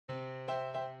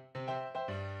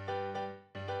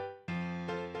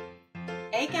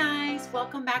Hey guys,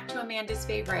 welcome back to Amanda's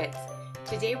Favorites.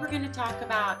 Today we're going to talk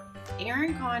about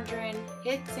Erin Condren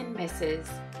hits and misses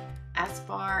as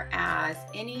far as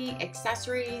any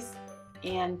accessories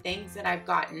and things that I've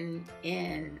gotten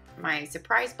in my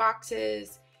surprise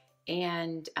boxes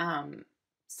and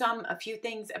a few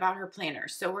things about her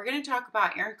planners. So we're going to talk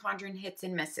about Erin Condren hits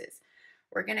and misses.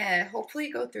 We're going to hopefully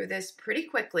go through this pretty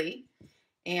quickly,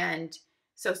 and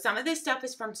so some of this stuff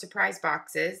is from surprise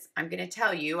boxes. I'm going to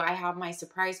tell you, I have my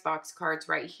surprise box cards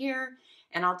right here,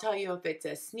 and I'll tell you if it's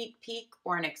a sneak peek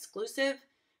or an exclusive,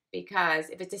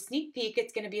 because if it's a sneak peek,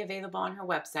 it's going to be available on her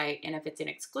website, and if it's an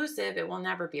exclusive, it will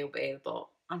never be available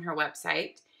on her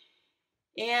website.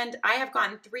 And I have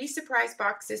gotten 3 surprise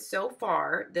boxes so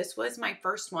far. This was my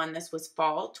first one. This was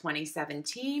fall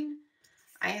 2017.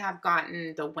 I have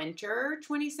gotten the winter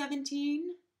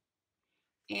 2017.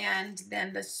 And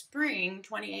then the spring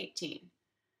 2018.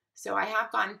 So I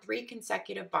have gotten 3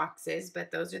 consecutive boxes, but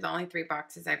those are the only 3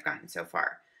 boxes I've gotten so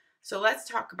far. So let's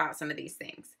talk about some of these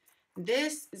things.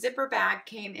 This zipper bag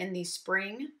came in the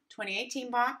spring 2018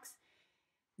 box.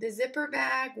 The zipper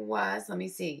bag was, let me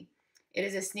see, it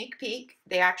is a sneak peek.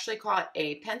 They actually call it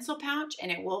a pencil pouch,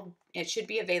 and it should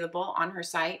be available on her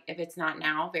site if it's not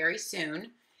now, very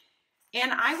soon.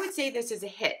 And I would say this is a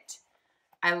hit.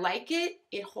 I like it.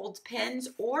 It holds pens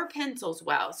or pencils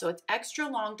well. So it's extra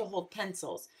long to hold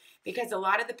pencils because a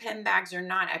lot of the pen bags are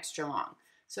not extra long.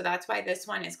 So that's why this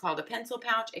one is called a pencil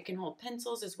pouch. It can hold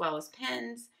pencils as well as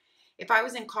pens. If I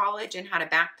was in college and had a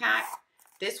backpack,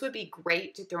 this would be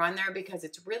great to throw in there because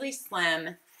it's really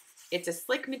slim. It's a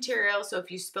slick material, so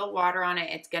if you spill water on it,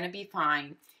 it's going to be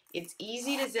fine. It's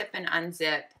easy to zip and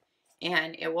unzip,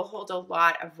 and it will hold a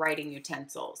lot of writing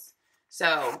utensils.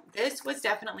 So this was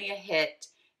definitely a hit.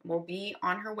 It will be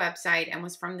on her website and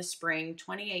was from the spring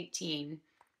 2018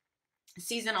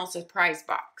 seasonal surprise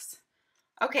box.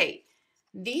 Okay,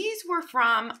 these were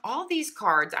from all these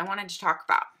cards I wanted to talk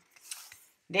about.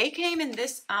 They came in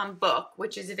this book,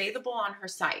 which is available on her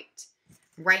site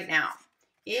right now.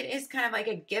 It is kind of like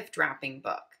a gift wrapping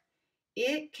book.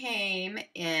 It came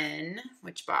in,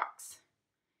 which box?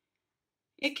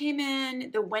 It came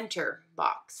in the winter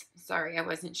box. Sorry, I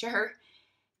wasn't sure.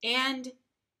 And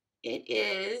it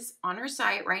is on her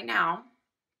site right now.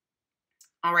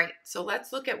 All right, so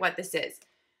let's look at what this is.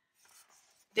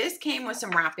 This came with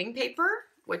some wrapping paper,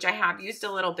 which I have used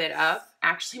a little bit of.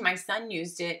 Actually, my son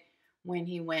used it when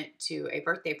he went to a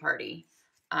birthday party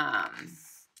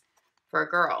for a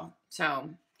girl. So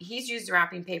he's used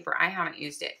wrapping paper. I haven't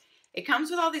used it. It comes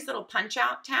with all these little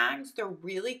punch-out tags. They're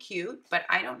really cute, but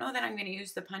I don't know that I'm going to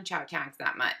use the punch-out tags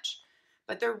that much.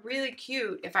 But they're really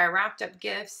cute if I wrapped up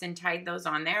gifts and tied those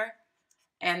on there.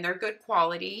 And they're good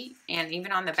quality. And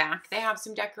even on the back, they have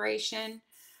some decoration.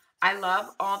 I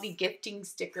love all the gifting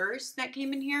stickers that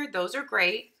came in here. Those are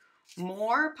great.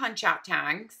 More punch-out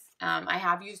tags. I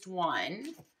have used one.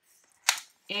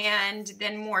 And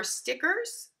then more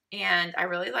stickers. And I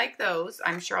really like those.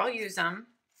 I'm sure I'll use them.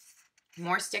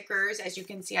 More stickers. As you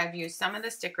can see, I've used some of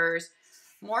the stickers.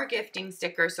 More gifting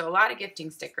stickers. So a lot of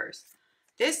gifting stickers.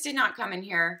 This did not come in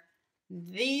here.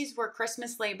 These were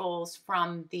Christmas labels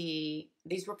from these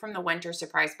were from the winter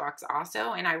surprise box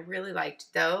also, and I really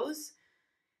liked those.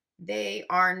 They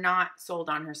are not sold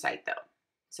on her site though.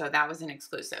 So that was an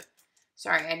exclusive.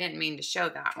 Sorry, I didn't mean to show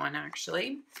that one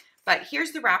actually. But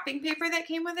here's the wrapping paper that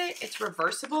came with it. It's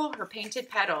reversible, her painted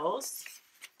petals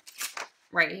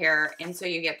right here. And so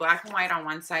you get black and white on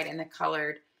one side and the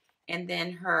colored, and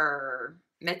then her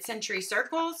mid-century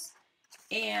circles.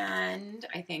 And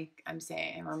I think I'm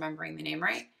remembering the name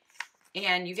right.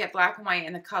 And you get black and white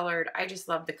and the colored. I just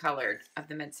love the colored of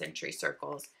the mid-century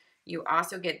circles. You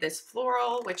also get this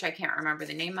floral, which I can't remember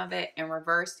the name of it, and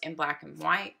reversed in black and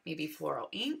white, maybe floral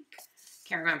ink.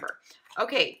 Can't remember.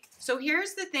 Okay, so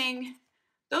here's the thing.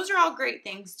 Those are all great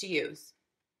things to use.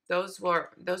 Those were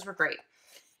great.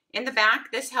 In the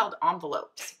back, this held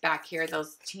envelopes back here,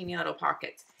 those teeny little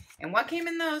pockets. And what came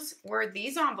in those were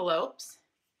these envelopes.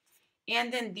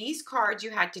 And then these cards you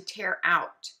had to tear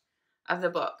out of the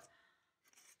book.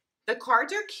 The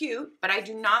cards are cute, but I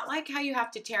do not like how you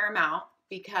have to tear them out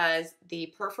because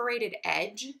the perforated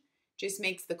edge just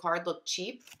makes the card look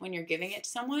cheap when you're giving it to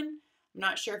someone. I'm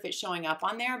not sure if it's showing up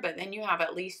on there, but then you have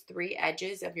at least 3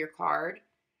 edges of your card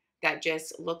that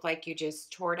just look like you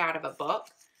just tore it out of a book.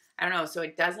 I don't know, so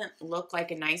it doesn't look like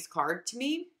a nice card to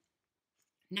me.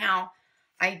 Now,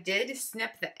 I did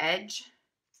snip the edge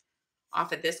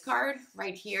off of this card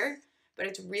right here, but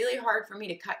it's really hard for me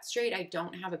to cut straight. I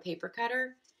don't have a paper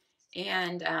cutter.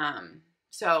 And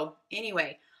so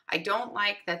anyway, I don't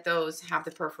like that those have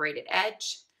the perforated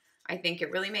edge. I think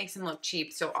it really makes them look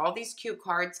cheap. So all these cute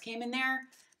cards came in there,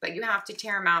 but you have to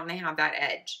tear them out and they have that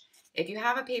edge. If you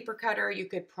have a paper cutter, you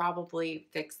could probably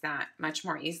fix that much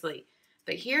more easily.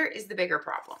 But here is the bigger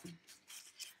problem.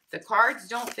 The cards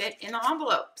don't fit in the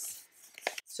envelopes.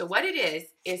 So what it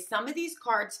is some of these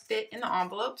cards fit in the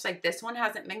envelopes. Like this one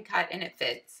hasn't been cut and it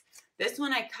fits. This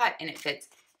one I cut and it fits.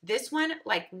 This one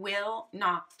like will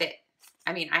not fit.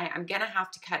 I mean, I'm going to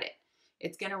have to cut it.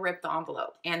 It's going to rip the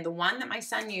envelope. And the one that my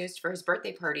son used for his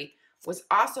birthday party was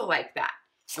also like that.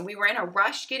 And we were in a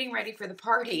rush getting ready for the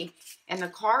party, and the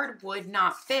card would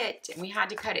not fit, and we had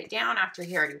to cut it down after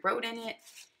he already wrote in it.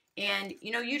 And,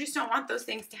 you know, you just don't want those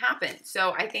things to happen.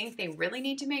 So I think they really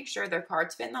need to make sure their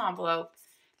cards fit in the envelope.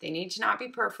 They need to not be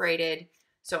perforated.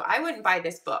 So I wouldn't buy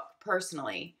this book,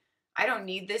 personally. I don't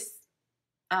need this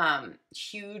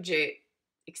huge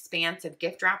expanse of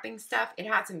gift wrapping stuff. It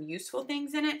had some useful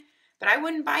things in it, but I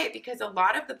wouldn't buy it because a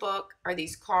lot of the book are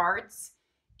these cards,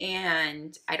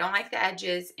 and I don't like the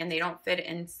edges, and they don't fit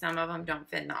in. Some of them don't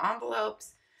fit in the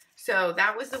envelopes. So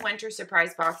that was the winter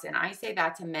surprise box, and I say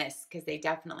that's a miss because they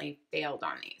definitely failed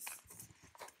on these.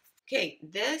 Okay,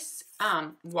 this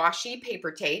washi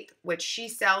paper tape, which she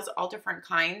sells all different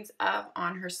kinds of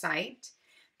on her site.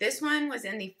 This one was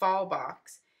in the fall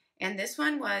box, and this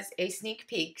one was a sneak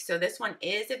peek. So this one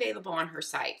is available on her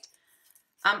site.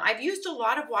 I've used a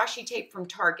lot of washi tape from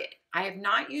Target. I have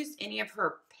not used any of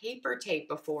her paper tape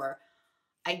before.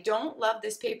 I don't love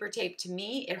this paper tape. To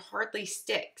me, it hardly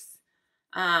sticks.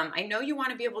 I know you want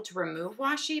to be able to remove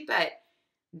washi, but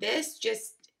this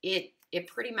just, it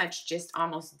pretty much just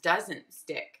almost doesn't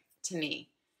stick to me.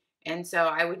 And so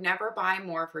I would never buy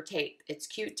more of her tape. It's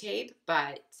cute tape,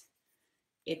 but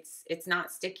it's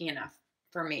not sticky enough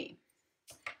for me.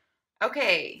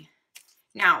 Okay.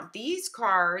 Now, these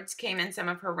cards came in some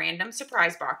of her random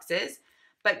surprise boxes,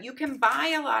 but you can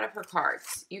buy a lot of her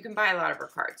cards. You can buy a lot of her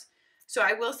cards. So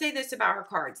I will say this about her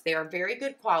cards. They are very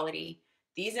good quality.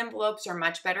 These envelopes are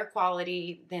much better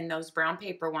quality than those brown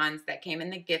paper ones that came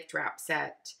in the gift wrap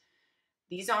set.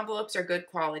 These envelopes are good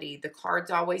quality. The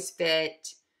cards always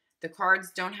fit. The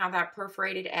cards don't have that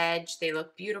perforated edge. They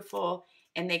look beautiful,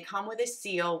 and they come with a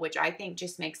seal, which I think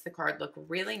just makes the card look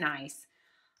really nice.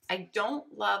 I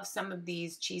don't love some of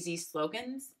these cheesy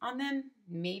slogans on them,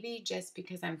 maybe just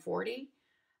because I'm 40.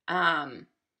 But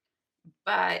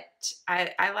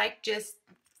I like just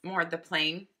more the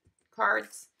plain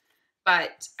cards.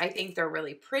 But I think they're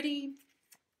really pretty.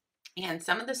 And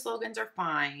some of the slogans are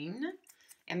fine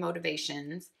and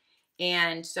motivations.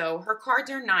 And so her cards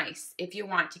are nice if you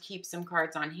want to keep some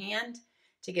cards on hand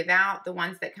to give out. The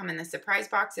ones that come in the surprise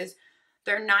boxes,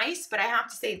 they're nice, but I have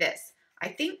to say this. I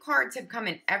think cards have come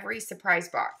in every surprise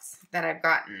box that I've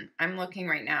gotten. I'm looking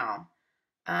right now.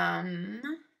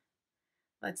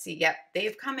 Let's see. Yep,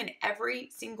 they've come in every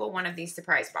single one of these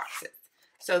surprise boxes.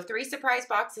 So 3 surprise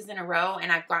boxes in a row,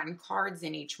 and I've gotten cards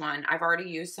in each one. I've already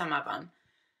used some of them.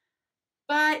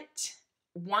 But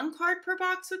 1 card per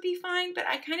box would be fine, but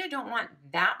I kind of don't want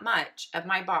that much of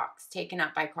my box taken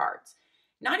up by cards.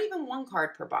 Not even 1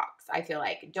 card per box, I feel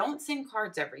like. Don't send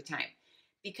cards every time,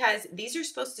 because these are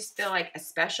supposed to feel like a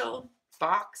special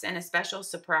box and a special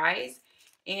surprise.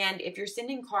 And if you're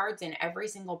sending cards in every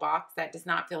single box, that does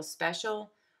not feel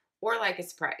special or like a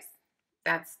surprise.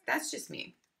 That's just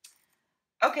me.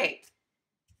 Okay,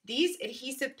 these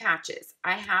adhesive patches.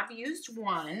 I have used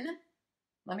one.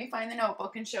 Let me find the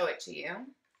notebook and show it to you.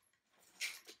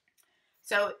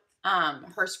 So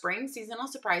her spring seasonal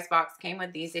surprise box came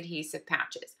with these adhesive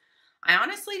patches. I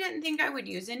honestly didn't think I would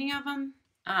use any of them.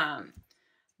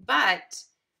 But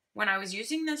when I was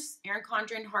using this Erin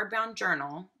Condren hardbound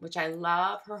journal, which I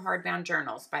love her hardbound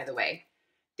journals, by the way,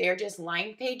 they're just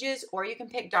lined pages, or you can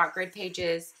pick dot grid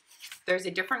pages. There's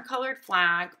a different colored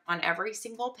flag on every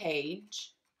single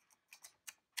page.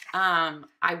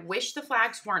 I wish the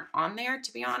flags weren't on there,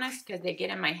 to be honest, because they get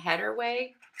in my header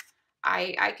way.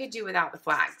 I could do without the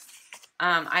flags.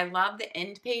 I love the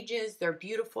end pages. They're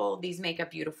beautiful. These make a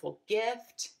beautiful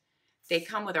gift. They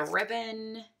come with a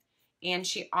ribbon. And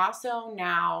she also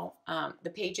now,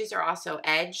 the pages are also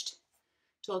edged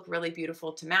to look really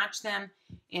beautiful to match them.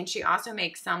 And she also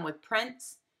makes some with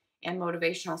prints and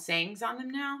motivational sayings on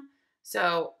them now.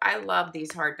 So I love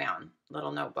these hardbound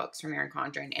little notebooks from Erin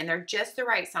Condren. And they're just the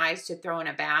right size to throw in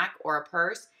a bag or a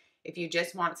purse if you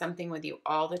just want something with you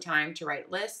all the time to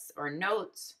write lists or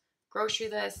notes, grocery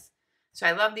lists. So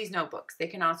I love these notebooks. They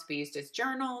can also be used as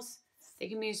journals. They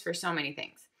can be used for so many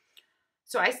things.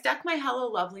 So I stuck my Hello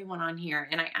Lovely one on here,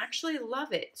 and I actually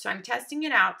love it. So I'm testing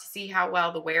it out to see how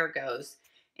well the wear goes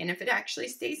and if it actually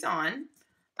stays on.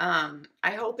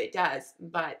 I hope it does.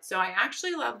 But so I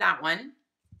actually love that one.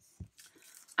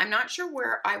 I'm not sure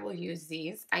where I will use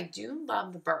these. I do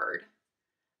love the bird,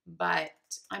 but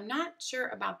I'm not sure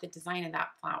about the design of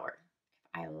that flower.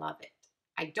 I love it.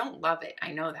 I don't love it.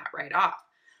 I know that right off.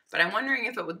 But I'm wondering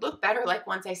if it would look better like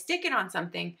once I stick it on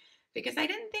something, because I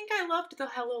didn't think I loved the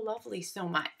Hello Lovely so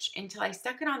much until I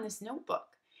stuck it on this notebook.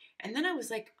 And then I was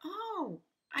like, oh,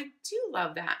 I do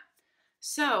love that.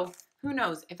 So who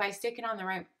knows? If I stick it on the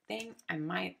right thing, I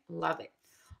might love it.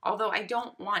 Although I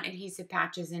don't want adhesive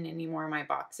patches in any more of my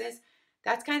boxes.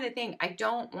 That's kind of the thing. I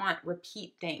don't want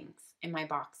repeat things in my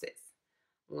boxes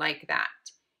like that.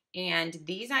 And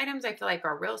these items I feel like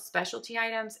are real specialty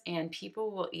items, and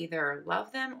people will either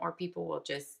love them or people will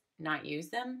just not use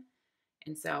them.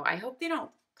 And so I hope they don't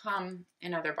come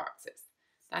in other boxes.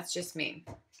 That's just me.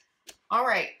 All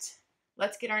right,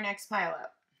 let's get our next pile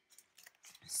up.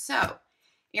 So,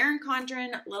 Erin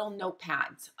Condren little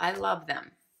notepads. I love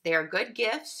them. They are good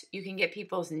gifts. You can get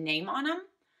people's name on them.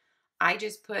 I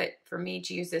just put, for me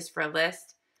to use this for a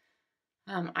list,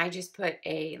 I just put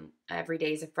a every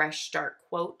day is a fresh start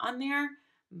quote on there,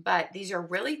 but these are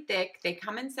really thick. They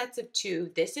come in sets of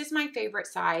 2. This is my favorite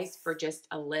size for just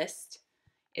a list.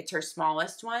 It's her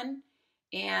smallest one.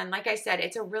 And like I said,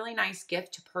 it's a really nice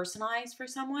gift to personalize for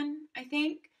someone, I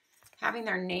think. Having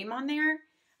their name on there.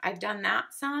 I've done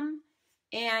that some.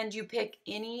 And you pick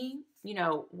any, you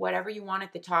know, whatever you want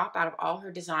at the top out of all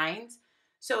her designs.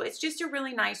 So it's just a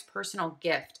really nice personal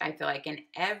gift, I feel like, and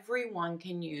everyone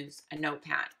can use a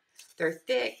notepad. They're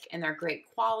thick and they're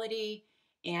great quality,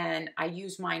 and I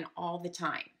use mine all the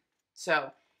time.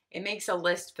 So it makes a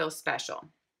list feel special.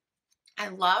 I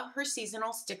love her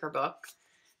seasonal sticker book.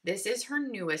 This is her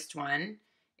newest one.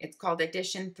 It's called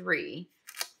Edition 3.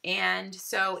 And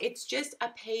so it's just a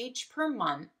page per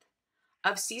month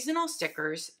of seasonal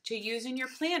stickers to use in your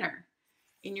planner,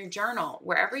 in your journal,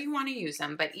 wherever you want to use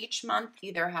them. But each month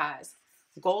either has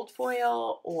gold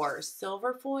foil or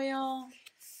silver foil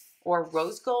or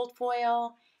rose gold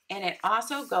foil. And it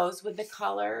also goes with the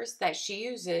colors that she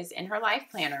uses in her life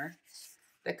planner,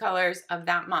 the colors of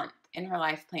that month in her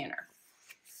life planner.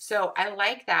 So I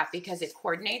like that because it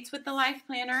coordinates with the life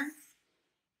planner,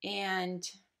 and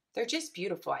they're just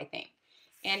beautiful, I think.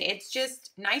 And it's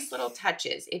just nice little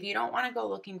touches. If you don't want to go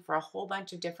looking for a whole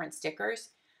bunch of different stickers,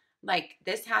 like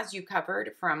this has you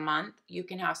covered for a month. You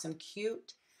can have some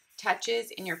cute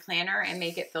touches in your planner and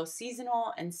make it feel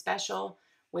seasonal and special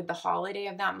with the holiday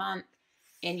of that month.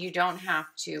 And you don't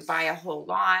have to buy a whole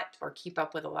lot or keep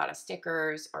up with a lot of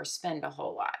stickers or spend a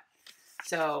whole lot.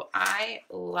 So I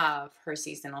love her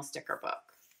seasonal sticker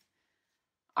book.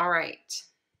 All right.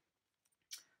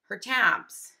 Her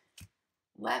tabs.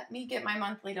 Let me get my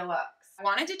monthly deluxe. I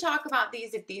wanted to talk about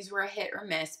these if these were a hit or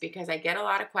miss because I get a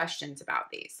lot of questions about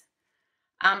these.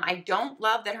 I don't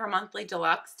love that her monthly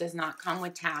deluxe does not come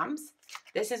with tabs.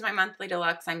 This is my monthly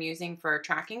deluxe I'm using for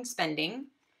tracking spending.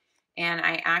 And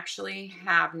I actually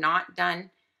have not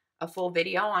done a full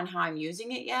video on how I'm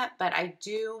using it yet, but I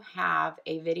do have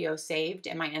a video saved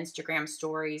in my Instagram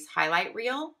stories highlight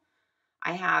reel.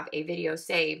 I have a video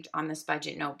saved on this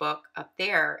budget notebook up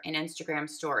there in Instagram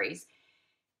stories.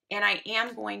 And I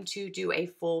am going to do a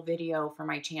full video for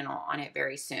my channel on it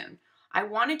very soon. I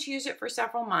wanted to use it for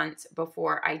several months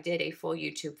before I did a full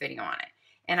YouTube video on it.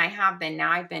 And I have been.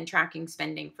 Now I've been tracking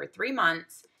spending for 3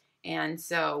 months. And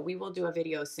so we will do a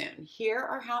video soon. Here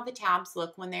are how the tabs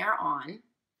look when they are on.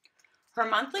 Her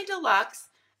monthly deluxe,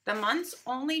 the months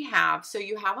only have, so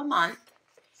you have a month,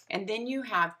 and then you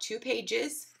have 2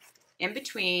 pages in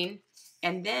between,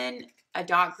 and then a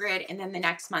dot grid, and then the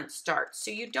next month starts.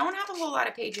 So you don't have a whole lot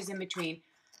of pages in between,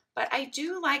 but I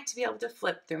do like to be able to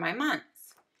flip through my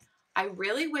months. I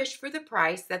really wish for the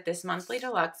price that this monthly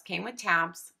deluxe came with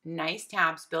tabs, nice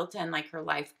tabs built in like her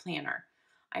life planner.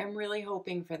 I am really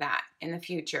hoping for that in the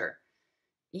future.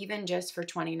 Even just for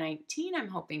 2019, I'm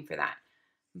hoping for that.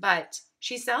 But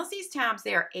she sells these tabs.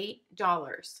 They are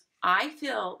 $8. I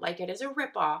feel like it is a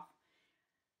ripoff.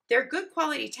 They're good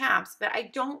quality tabs, but I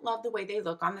don't love the way they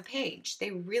look on the page.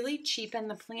 They really cheapen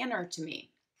the planner to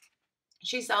me.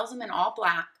 She sells them in all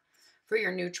black for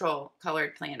your neutral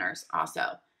colored planners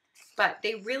also. But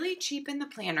they really cheapen the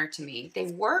planner to me. They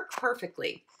work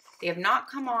perfectly. They have not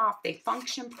come off. They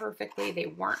function perfectly. They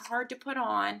weren't hard to put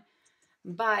on.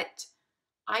 But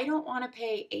I don't want to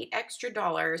pay $8 extra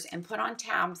and put on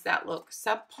tabs that look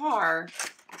subpar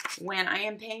when I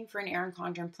am paying for an Erin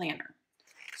Condren planner.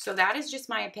 So that is just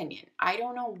my opinion. I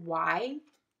don't know why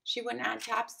she wouldn't add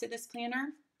tabs to this planner.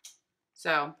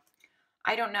 So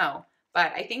I don't know.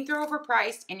 But I think they're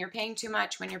overpriced, and you're paying too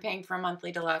much when you're paying for a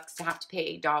monthly deluxe to have to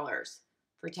pay $8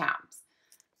 for tabs.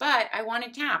 But I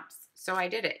wanted tabs, so I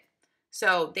did it.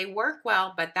 So they work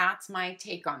well, but that's my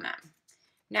take on them.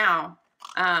 Now,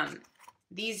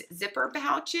 these zipper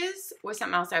pouches was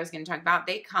something else I was going to talk about.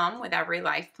 They come with every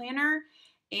life planner,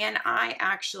 and I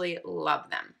actually love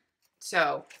them.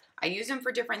 So I use them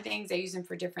for different things. I use them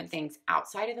for different things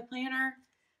outside of the planner.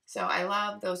 So I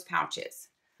love those pouches.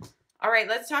 All right,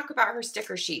 let's talk about her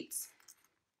sticker sheets.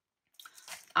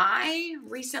 I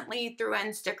recently threw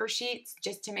in sticker sheets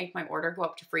just to make my order go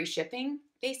up to free shipping,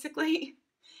 basically.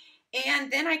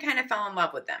 And then I kind of fell in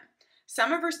love with them.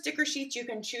 Some of her sticker sheets you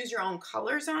can choose your own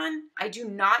colors on. I do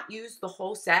not use the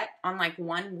whole set on like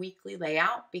one weekly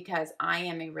layout because I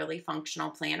am a really functional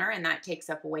planner and that takes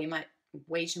up way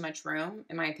too much room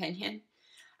in my opinion.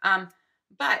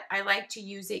 But I like to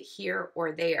use it here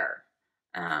or there.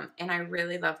 And I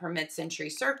really love her mid-century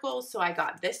circles. So I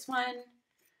got this one.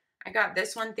 I got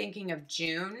this one thinking of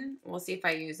June. We'll see if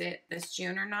I use it this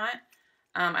June or not.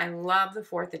 I love the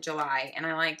 4th of July and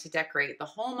I like to decorate the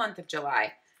whole month of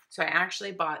July. So I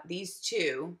actually bought these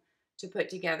two to put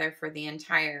together for the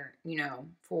entire,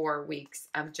 4 weeks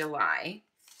of July.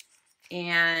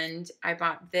 And I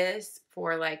bought this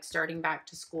for like starting back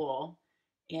to school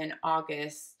in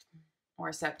August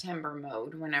or September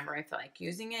mode whenever I feel like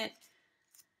using it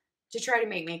to try to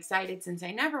make me excited since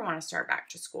I never want to start back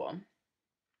to school.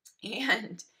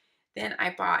 And then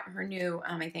I bought her new,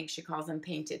 I think she calls them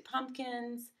painted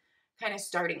pumpkins, kind of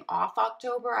starting off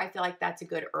October. I feel like that's a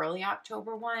good early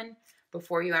October one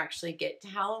before you actually get to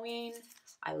Halloween.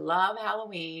 I love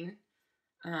Halloween.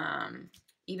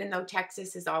 Even though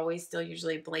Texas is always still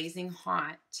usually blazing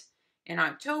hot in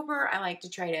October, I like to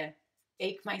try to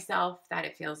bake myself that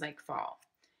it feels like fall.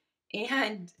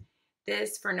 And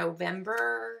this for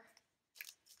November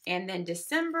and then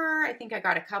December, I think I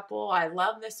got a couple. I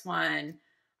love this one.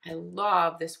 I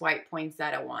love this white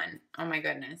poinsettia one. Oh my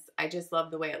goodness. I just love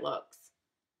the way it looks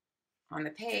on the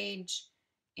page.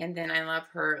 And then I love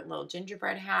her little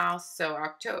gingerbread house. So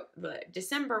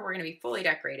December, we're going to be fully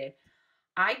decorated.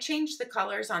 I changed the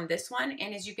colors on this one.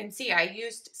 And as you can see, I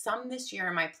used some this year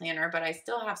in my planner, but I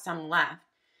still have some left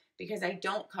because I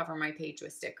don't cover my page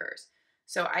with stickers.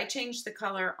 So I changed the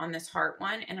color on this heart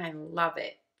one and I love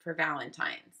it for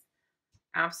Valentine's.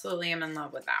 Absolutely am in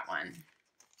love with that one.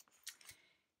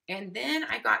 And then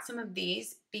I got some of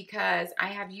these because I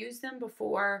have used them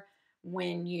before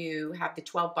when you have the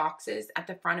 12 boxes at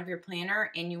the front of your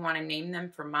planner and you want to name them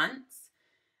for months.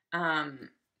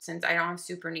 Since I don't have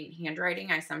super neat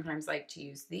handwriting, I sometimes like to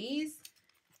use these.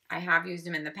 I have used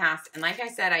them in the past. And like I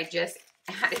said, I just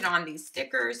added on these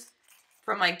stickers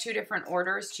from like 2 different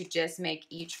orders to just make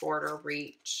each order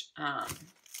reach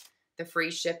the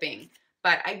free shipping.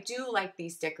 But I do like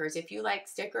these stickers. If you like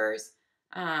stickers,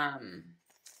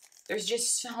 there's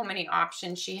just so many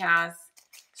options she has,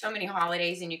 so many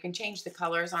holidays, and you can change the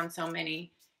colors on so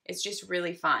many. It's just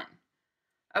really fun.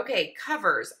 Okay,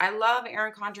 covers. I love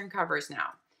Erin Condren covers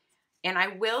now. And I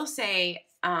will say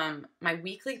my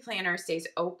weekly planner stays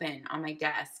open on my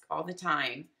desk all the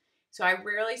time. So I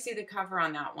rarely see the cover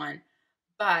on that one.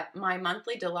 But my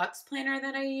monthly deluxe planner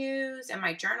that I use and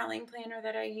my journaling planner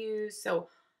that I use, so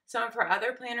some of her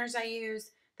other planners I use,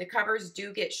 the covers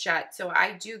do get shut. So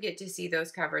I do get to see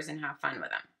those covers and have fun with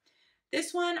them.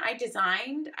 This one I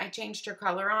designed. I changed her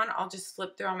color on. I'll just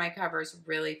flip through all my covers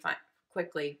really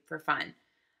quickly for fun.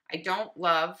 I don't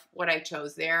love what I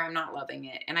chose there. I'm not loving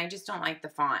it. And I just don't like the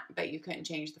font, but you couldn't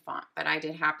change the font. But I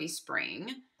did Happy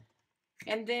Spring.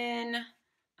 And then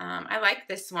I like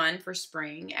this one for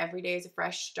spring. Every day is a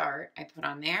fresh start. I put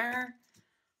on there.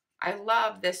 I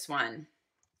love this one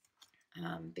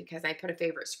because I put a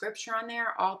favorite scripture on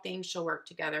there. All things shall work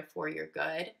together for your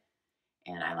good.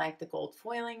 And I like the gold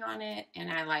foiling on it.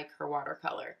 And I like her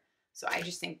watercolor. So I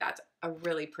just think that's a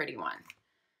really pretty one.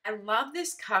 I love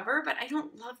this cover, but I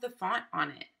don't love the font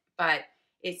on it. But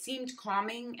it seemed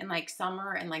calming and like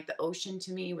summer and like the ocean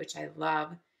to me, which I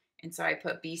love. And so I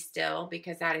put Be Still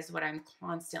because that is what I'm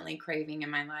constantly craving in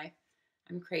my life.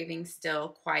 I'm craving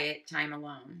still, quiet time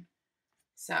alone.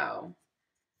 So,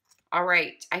 all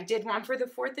right. I did one for the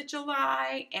 4th of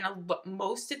July. And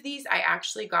most of these I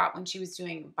actually got when she was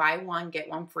doing buy one, get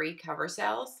one free cover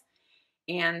sales.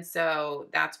 And so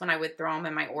that's when I would throw them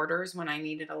in my orders when I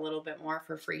needed a little bit more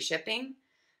for free shipping.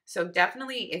 So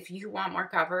definitely if you want more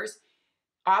covers,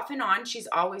 off and on, she's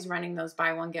always running those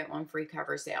buy one, get one free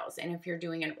cover sales. And if you're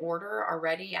doing an order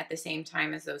already at the same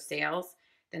time as those sales,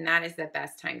 then that is the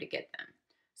best time to get them.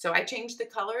 So I changed the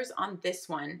colors on this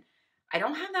one. I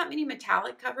don't have that many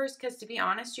metallic covers because to be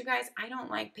honest, you guys, I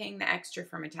don't like paying the extra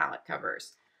for metallic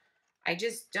covers. I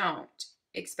just don't.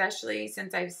 Especially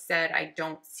since I've said I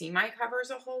don't see my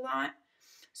covers a whole lot.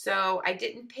 So I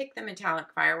didn't pick the metallic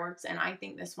fireworks, and I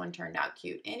think this one turned out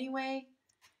cute anyway.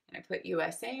 And I put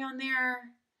USA on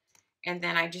there. And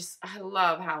then I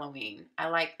love Halloween. I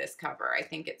like this cover. I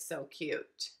think it's so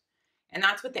cute. And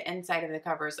that's what the inside of the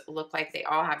covers look like. They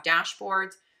all have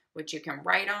dashboards, which you can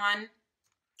write on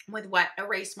with wet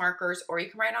erase markers, or you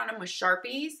can write on them with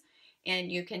Sharpies,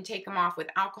 and you can take them off with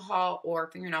alcohol or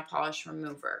fingernail polish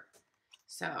remover.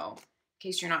 So, in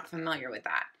case you're not familiar with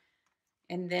that.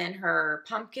 And then her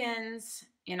pumpkins,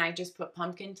 and I just put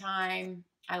pumpkin time.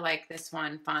 I like this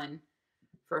one, fun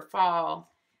for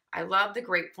fall. I love the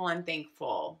grateful and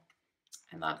thankful.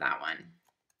 I love that one.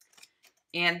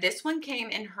 And this one came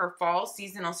in her fall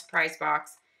seasonal surprise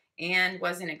box and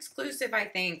was an exclusive, I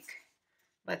think.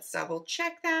 Let's double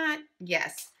check that.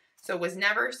 Yes. So it was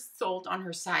never sold on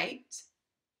her site.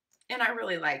 And I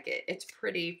really like it. It's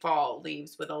pretty fall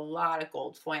leaves with a lot of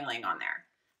gold foiling on there.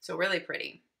 So really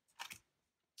pretty.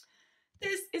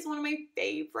 This is one of my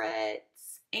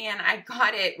favorites. And I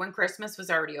got it when Christmas was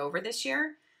already over this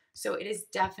year. So it is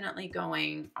definitely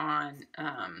going on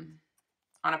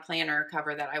a planner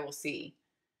cover that I will see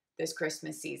this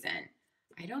Christmas season.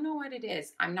 I don't know what it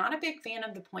is. I'm not a big fan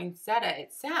of the poinsettia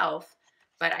itself,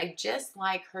 but I just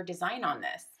like her design on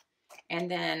this. And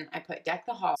then I put Deck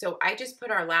the Hall. So I just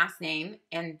put our last name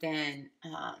and then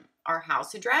our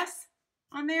house address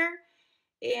on there.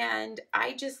 And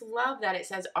I just love that it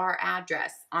says our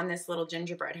address on this little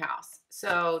gingerbread house.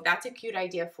 So that's a cute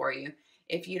idea for you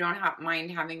if you don't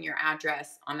mind having your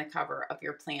address on the cover of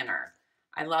your planner.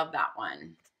 I love that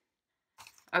one.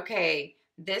 Okay,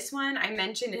 this one I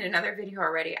mentioned in another video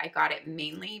already. I got it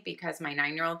mainly because my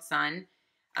 9-year-old son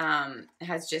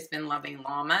has just been loving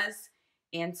llamas.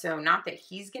 And so not that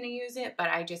he's going to use it, but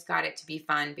I just got it to be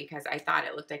fun because I thought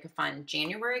it looked like a fun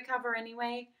January cover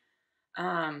anyway.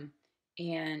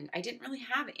 And I didn't really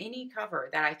have any cover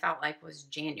that I felt like was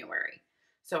January.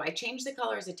 So I changed the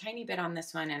colors a tiny bit on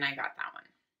this one and I got that one.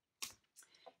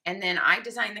 And then I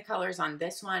designed the colors on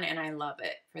this one and I love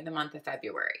it for the month of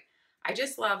February. I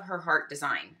just love her heart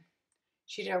design.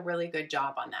 She did a really good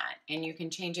job on that. And you can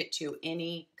change it to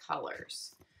any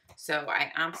colors. So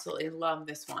I absolutely love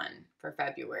this one for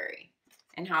February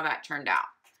and how that turned out.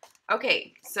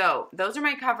 Okay, so those are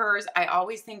my covers. I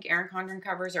always think Erin Condren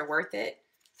covers are worth it.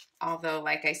 Although,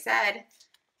 like I said,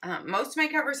 most of my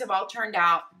covers have all turned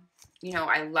out, you know,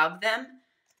 I love them.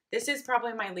 This is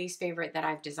probably my least favorite that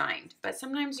I've designed. But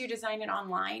sometimes you design it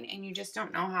online and you just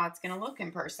don't know how it's going to look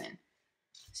in person.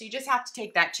 So you just have to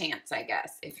take that chance, I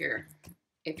guess, if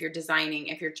you're designing,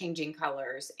 if you're changing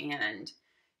colors and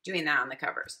doing that on the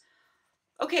covers.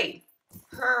 Okay,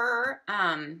 her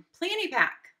planny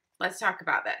pack. Let's talk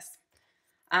about this.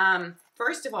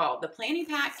 First of all, the planny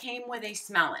pack came with a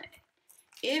smell in it.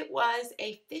 It was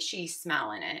a fishy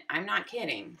smell in it. I'm not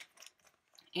kidding.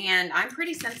 And I'm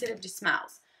pretty sensitive to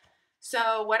smells.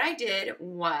 So what I did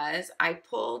was I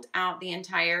pulled out the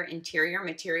entire interior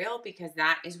material because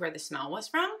that is where the smell was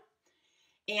from.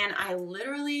 And I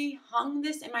literally hung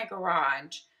this in my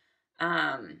garage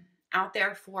out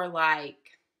there for like,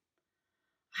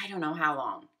 I don't know how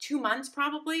long, 2 months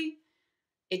probably.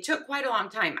 It took quite a long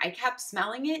time. I kept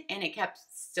smelling it and it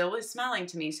still was smelling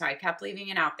to me. So I kept leaving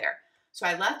it out there. So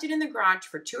I left it in the garage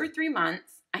for 2 or 3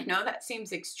 months. I know that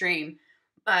seems extreme,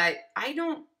 but I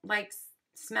don't like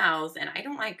smells and I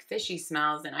don't like fishy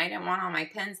smells and I didn't want all my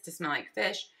pens to smell like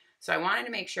fish. So I wanted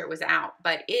to make sure it was out,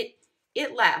 but it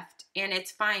left and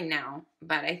it's fine now,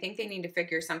 but I think they need to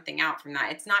figure something out from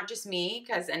that. It's not just me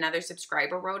because another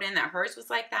subscriber wrote in that hers was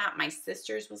like that. My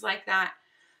sister's was like that.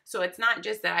 So it's not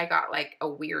just that I got like a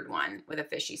weird one with a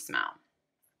fishy smell.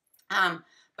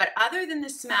 But other than the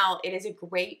smell, it is a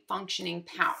great functioning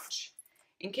pouch.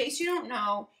 In case you don't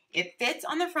know, it fits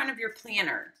on the front of your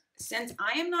planner. Since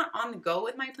I am not on the go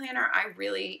with my planner, I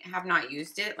really have not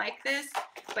used it like this,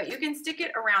 but you can stick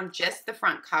it around just the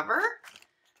front cover.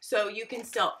 So you can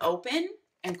still open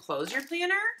and close your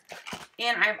planner.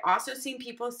 And I've also seen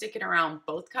people stick it around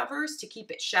both covers to keep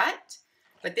it shut.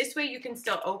 But this way you can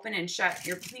still open and shut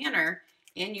your planner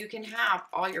and you can have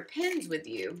all your pens with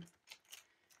you.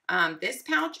 This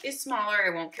pouch is smaller.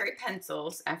 It won't carry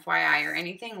pencils, FYI, or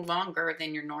anything longer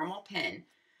than your normal pen.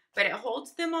 But it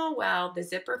holds them all well. The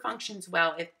zipper functions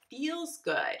well. It feels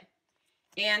good.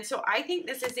 And so I think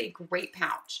this is a great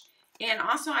pouch. And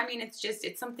also, I mean, it's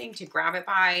something to grab it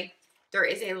by. There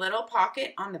is a little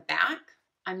pocket on the back.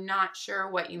 I'm not sure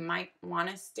what you might want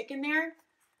to stick in there.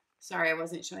 Sorry, I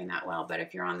wasn't showing that well. But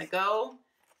if you're on the go,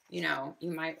 you know,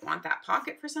 you might want that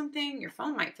pocket for something. Your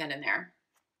phone might fit in there.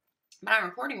 But I'm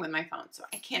recording with my phone, so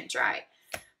I can't try.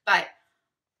 But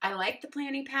I like the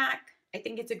planning pack. I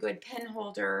think it's a good pen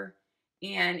holder.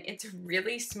 And it's a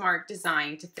really smart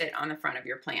design to fit on the front of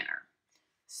your planner.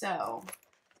 So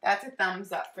that's a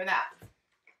thumbs up for that.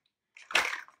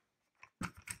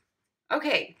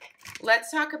 Okay,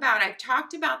 let's talk about, I've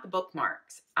talked about the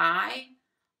bookmarks. I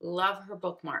love her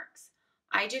bookmarks.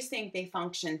 I just think they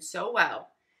function so well.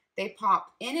 They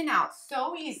pop in and out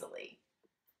so easily.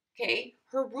 Okay,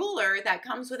 her ruler that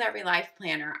comes with every life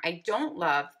planner, I don't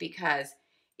love because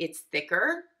it's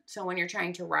thicker. So when you're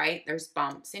trying to write, there's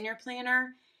bumps in your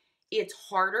planner. It's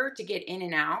harder to get in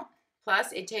and out.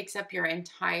 Plus, it takes up your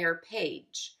entire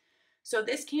page. So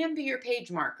this can be your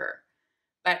page marker,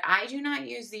 but I do not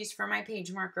use these for my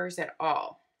page markers at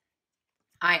all.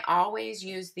 I always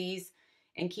use these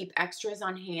and keep extras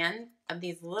on hand of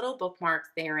these little bookmarks.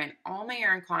 They are in all my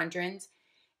Erin Condrens,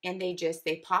 and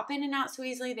they pop in and out so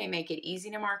easily. They make it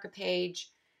easy to mark a page.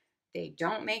 They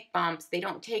don't make bumps. They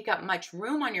don't take up much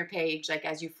room on your page, like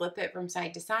as you flip it from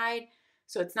side to side.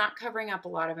 So it's not covering up a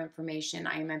lot of information.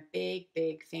 I am a big,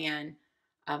 big fan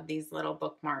of these little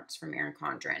bookmarks from Erin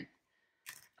Condren.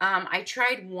 I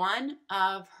tried one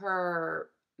of her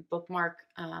bookmark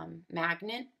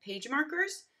magnet page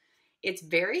markers. It's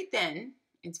very thin.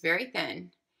 It's very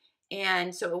thin.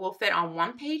 And so it will fit on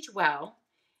one page well.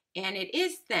 And it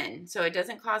is thin, so it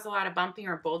doesn't cause a lot of bumping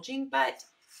or bulging. But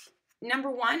number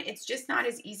one, it's just not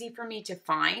as easy for me to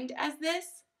find as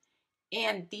this.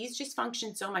 And these just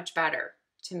function so much better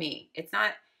to me. It's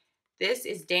not, this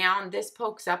is down, this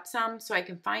pokes up some so I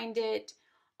can find it.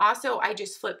 Also, I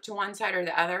just flip to one side or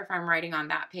the other if I'm writing on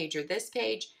that page or this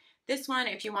page. This one,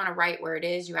 if you want to write where it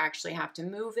is, you actually have to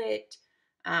move it.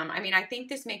 I mean, I think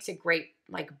this makes a great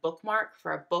like bookmark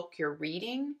for a book you're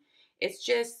reading. It's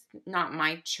just not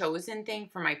my chosen thing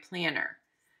for my planner.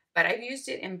 But I've used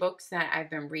it in books that I've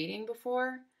been reading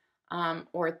before,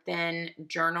 or thin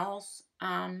journals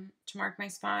to mark my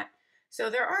spot. So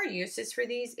there are uses for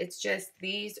these. It's just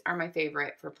these are my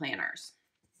favorite for planners.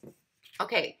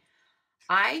 Okay,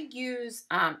 I use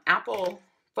Apple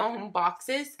foam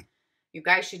boxes. You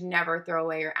guys should never throw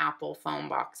away your Apple foam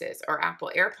boxes or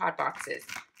Apple AirPod boxes.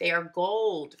 They are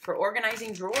gold for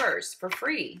organizing drawers for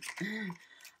free.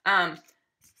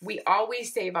 We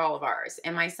always save all of ours,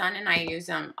 and my son and I use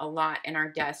them a lot in our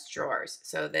desk drawers.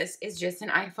 So this is just an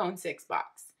iPhone 6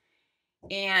 box.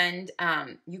 And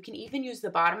you can even use the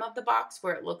bottom of the box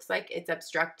where it looks like it's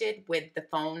obstructed with the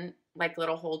phone, like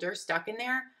little holder stuck in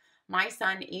there. My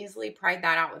son easily pried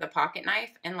that out with a pocket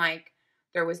knife, and like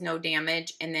there was no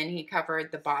damage. And then he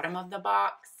covered the bottom of the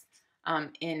box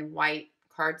in white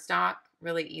cardstock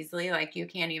really easily. Like you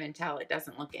can't even tell. It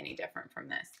doesn't look any different from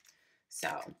this.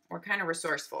 So we're kind of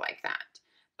resourceful like that.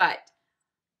 But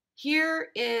here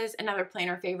is another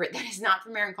planner favorite that is not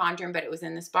from Erin Condren, but it was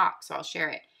in this box, so I'll share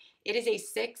it. It is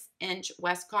a 6-inch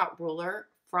Westcott ruler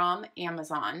from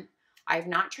Amazon. I've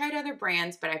not tried other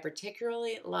brands, but I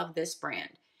particularly love this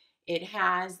brand. It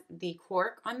has the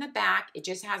cork on the back. It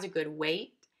just has a good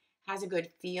weight, has a good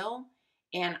feel.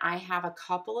 And I have a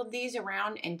couple of these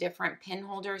around in different pin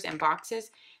holders and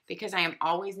boxes because I am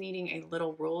always needing a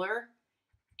little ruler.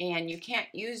 And you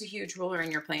can't use a huge ruler in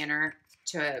your planner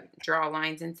to draw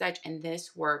lines and such, and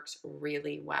this works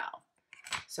really well.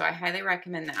 So I highly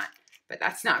recommend that, but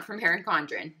that's not from Erin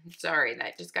Condren. Sorry,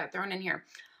 that just got thrown in here.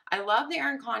 I love the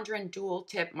Erin Condren dual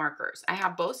tip markers. I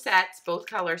have both sets, both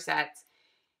color sets,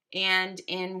 and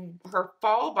in her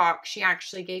fall box, she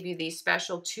actually gave you these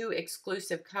special 2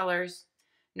 exclusive colors.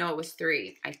 No, it was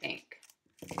 3, I think.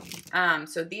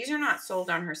 So these are not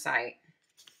sold on her site.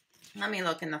 Let me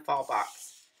look in the fall box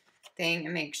thing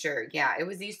and make sure. Yeah, it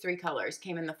was these 3 colors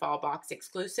came in the fall box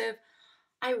exclusive.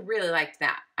 I really liked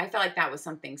that. I felt like that was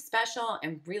something special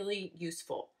and really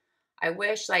useful. I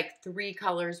wish like 3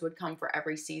 colors would come for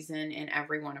every season in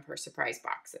every one of her surprise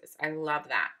boxes. I love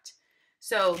that.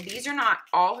 So these are not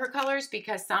all her colors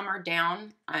because some are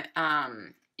down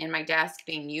in my desk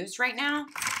being used right now.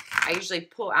 I usually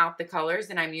pull out the colors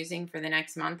that I'm using for the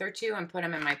next month or 2 and put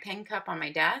them in my pen cup on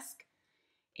my desk.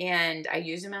 And I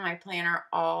use them in my planner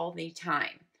all the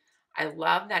time. I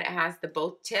love that it has the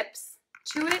both tips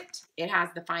to it. It has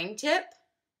the fine tip,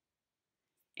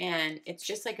 and it's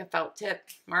just like a felt tip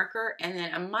marker, and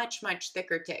then a much, much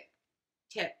thicker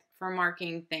tip for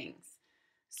marking things.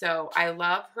 So I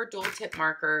love her dual tip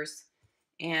markers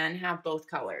and have both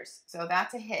colors. So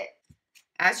that's a hit.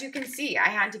 As you can see, I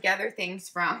had to gather things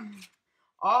from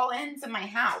all ends of my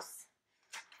house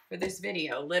for this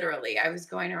video. Literally, I was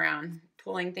going around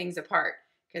pulling things apart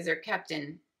because they're kept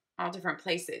in all different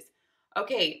places.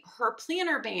 Okay, her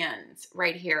planner bands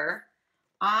right here,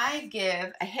 I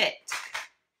give a hit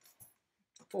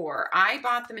for. I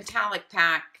bought the metallic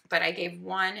pack, but I gave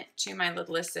one to my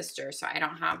littlest sister, so I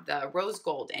don't have the rose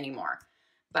gold anymore.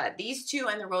 But these 2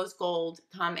 and the rose gold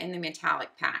come in the metallic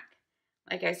pack.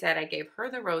 Like I said, I gave her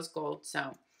the rose gold,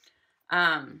 so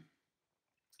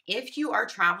If you are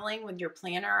traveling with your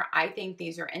planner, I think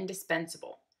these are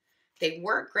indispensable. They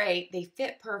work great, they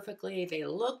fit perfectly, they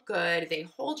look good, they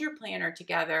hold your planner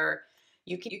together.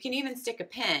 You can even stick a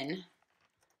pin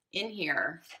in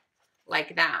here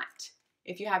like that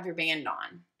if you have your band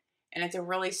on. And it's a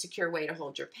really secure way to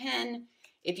hold your pen.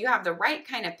 If you have the right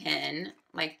kind of pen,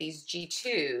 like these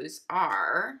G2s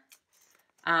are,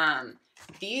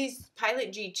 these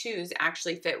Pilot G2s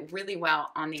actually fit really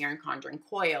well on the Erin Condren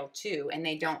coil too, and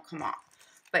they don't come off.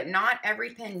 But not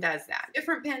every pen does that.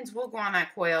 Different pens will go on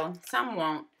that coil, some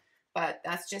won't, but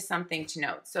that's just something to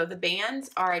note. So the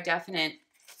bands are a definite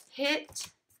hit.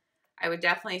 I would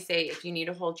definitely say if you need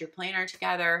to hold your planner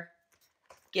together,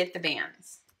 get the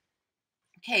bands.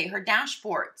 Okay, her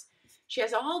dashboards. She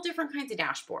has all different kinds of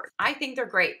dashboards. I think they're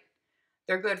great.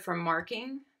 They're good for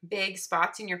marking big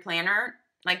spots in your planner.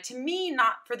 Like, to me,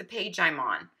 not for the page I'm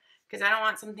on, because I don't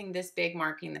want something this big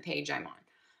marking the page I'm on.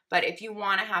 But if you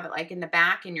want to have it like in the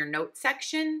back in your notes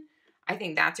section, I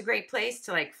think that's a great place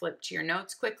to like flip to your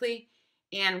notes quickly.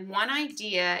 And one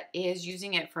idea is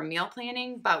using it for meal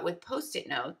planning, but with Post-it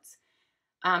notes.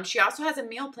 She also has a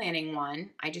meal planning one.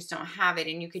 I just don't have it,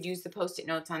 and you could use the Post-it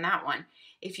notes on that one.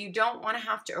 If you don't want to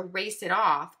have to erase it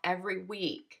off every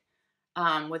week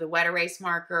with a wet erase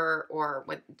marker or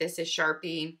with this is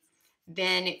Sharpie,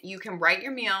 then you can write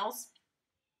your meals.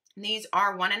 These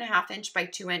are 1.5 inch by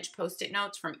 2 inch Post-it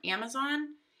notes from Amazon,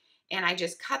 and I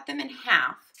just cut them in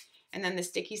half, and then the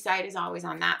sticky side is always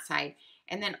on that side.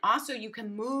 And then also you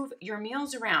can move your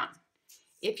meals around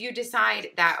if you decide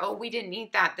that, oh, we didn't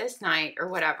eat that this night or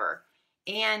whatever.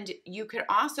 And you could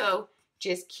also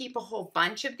just keep a whole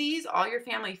bunch of these, all your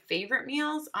family favorite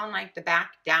meals, on like the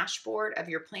back dashboard of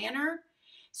your planner,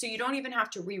 so you don't even have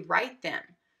to rewrite them.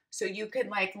 So you could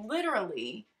like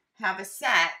literally have a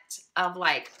set of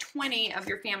like 20 of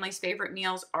your family's favorite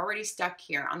meals already stuck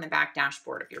here on the back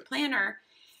dashboard of your planner.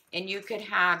 And you could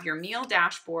have your meal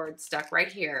dashboard stuck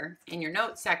right here in your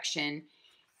notes section.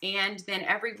 And then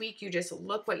every week you just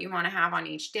look what you want to have on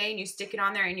each day and you stick it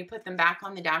on there and you put them back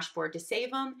on the dashboard to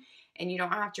save them, and you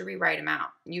don't have to rewrite them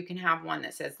out. You can have one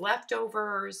that says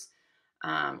leftovers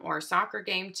or a soccer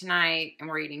game tonight and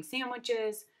we're eating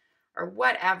sandwiches or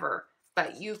whatever.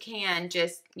 But you can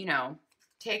just, you know,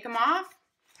 take them off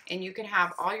and you can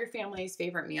have all your family's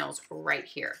favorite meals right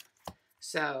here.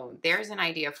 So there's an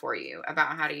idea for you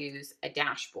about how to use a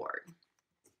dashboard.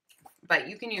 But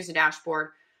you can use a dashboard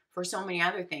for so many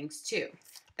other things too.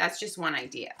 That's just one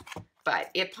idea. But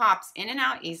it pops in and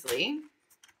out easily.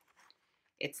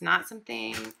 It's not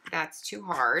something that's too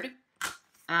hard.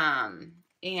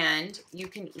 And you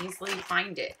can easily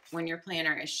find it. When your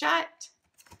planner is shut,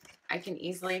 I can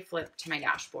easily flip to my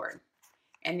dashboard.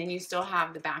 And then you still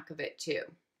have the back of it too.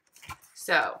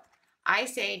 So I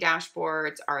say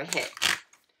dashboards are a hit,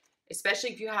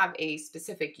 especially if you have a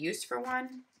specific use for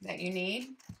one that you need.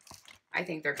 I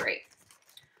think they're great.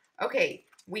 Okay,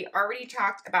 we already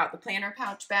talked about the planner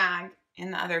pouch bag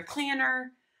and the other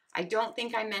planner. I don't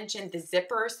think I mentioned the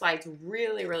zipper slides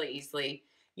really, really easily.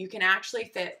 You can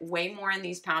actually fit way more in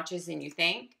these pouches than you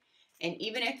think. And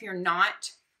even if you're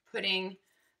not putting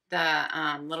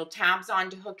the little tabs on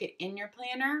to hook it in your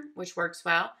planner, which works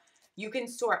well, you can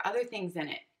store other things in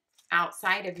it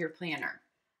outside of your planner.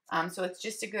 So it's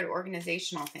just a good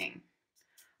organizational thing.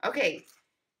 Okay,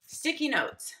 sticky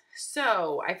notes.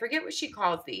 So I forget what she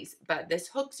calls these, but this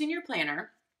hooks in your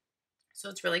planner, so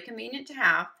it's really convenient to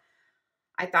have.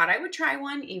 I thought I would try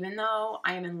one, even though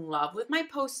I am in love with my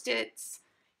Post-its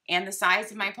and the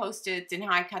size of my Post-its and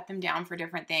how I cut them down for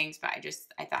different things, but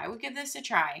I thought I would give this a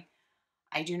try.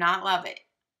 I do not love it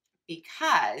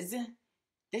because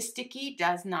the sticky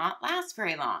does not last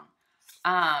very long.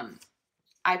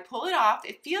 I pull it off.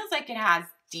 It feels like it has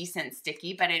decent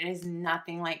sticky, but it is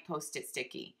nothing like Post-it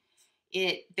sticky.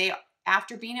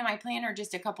 After being in my planner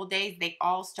just a couple days, they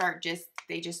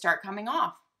just start coming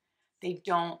off. They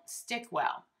don't stick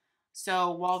well.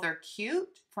 So while they're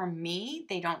cute, for me,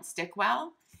 they don't stick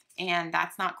well, and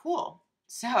that's not cool.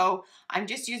 So I'm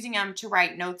just using them to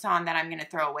write notes on that I'm going to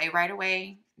throw away right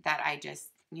away, that I just,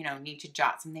 need to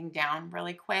jot something down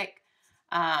really quick.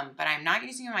 But I'm not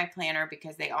using them in my planner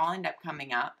because they all end up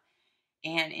coming up.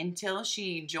 And until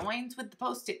she joins with the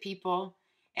Post-it people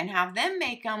and have them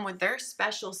make them with their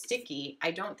special sticky,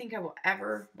 I don't think I will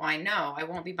ever, well, I know I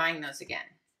won't be buying those again.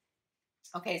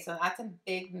 Okay, so that's a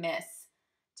big miss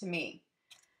to me.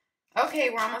 Okay,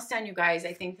 we're almost done, you guys.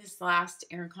 I think this last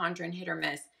Erin Condren hit or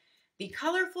miss. The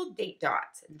colorful date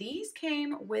dots. These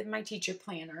came with my teacher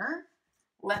planner.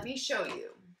 Let me show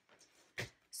you.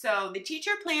 So the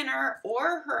teacher planner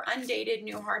or her undated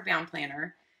new hardbound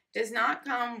planner does not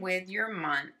come with your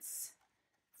months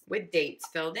with dates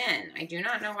filled in. I do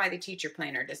not know why the teacher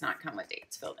planner does not come with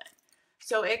dates filled in.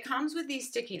 So it comes with these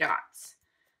sticky dots.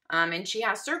 And she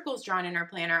has circles drawn in her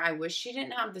planner. I wish she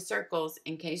didn't have the circles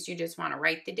in case you just want to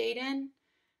write the date in,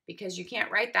 because you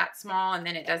can't write that small and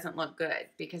then it doesn't look good,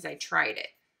 because I tried it.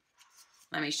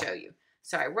 Let me show you.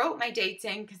 So I wrote my dates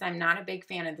in because I'm not a big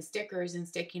fan of the stickers and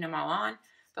sticking them all on.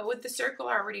 But with the circle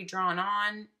already drawn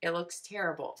on, it looks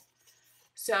terrible.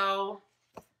 So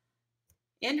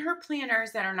in her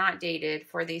planners that are not dated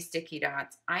for these sticky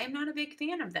dots, I am not a big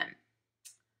fan of them.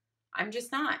 I'm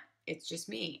just not. It's just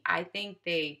me. I think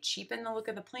they cheapen the look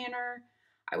of the planner.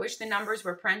 I wish the numbers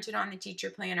were printed on the teacher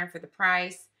planner for the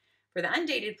price. For the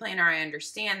undated planner, I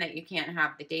understand that you can't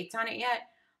have the dates on it yet,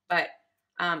 but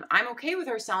I'm okay with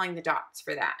her selling the dots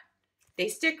for that. They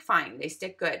stick fine. They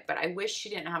stick good, but I wish she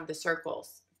didn't have the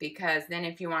circles, because then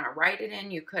if you want to write it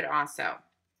in, you could also.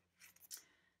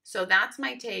 So that's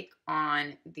my take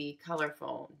on the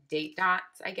colorful date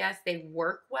dots, I guess. They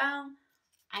work well.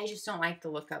 I just don't like the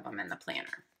look of them in the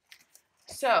planner.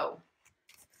 So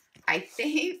I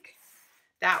think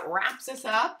that wraps us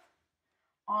up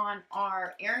on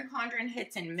our Erin Condren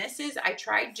hits and misses. I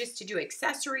tried just to do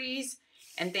accessories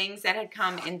and things that had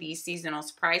come in these seasonal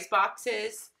surprise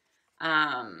boxes.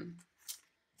 I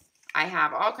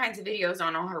have all kinds of videos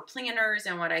on all her planners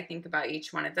and what I think about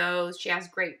each one of those. She has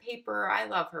great paper. I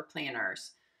love her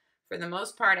planners. For the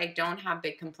most part, I don't have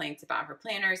big complaints about her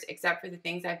planners, except for the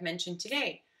things I've mentioned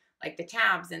today, like the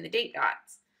tabs and the date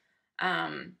dots.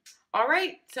 All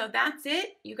right, so that's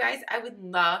it. You guys, I would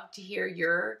love to hear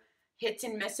your hits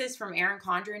and misses from Erin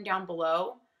Condren down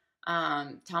below.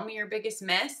 Tell me your biggest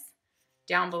miss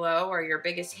down below, or your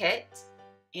biggest hit,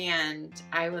 and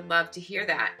I would love to hear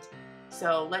that.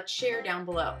 So let's share down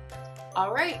below.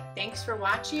 All right, thanks for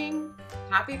watching.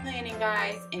 Happy planning,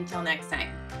 guys. Until next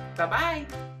time.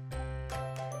 Bye-bye.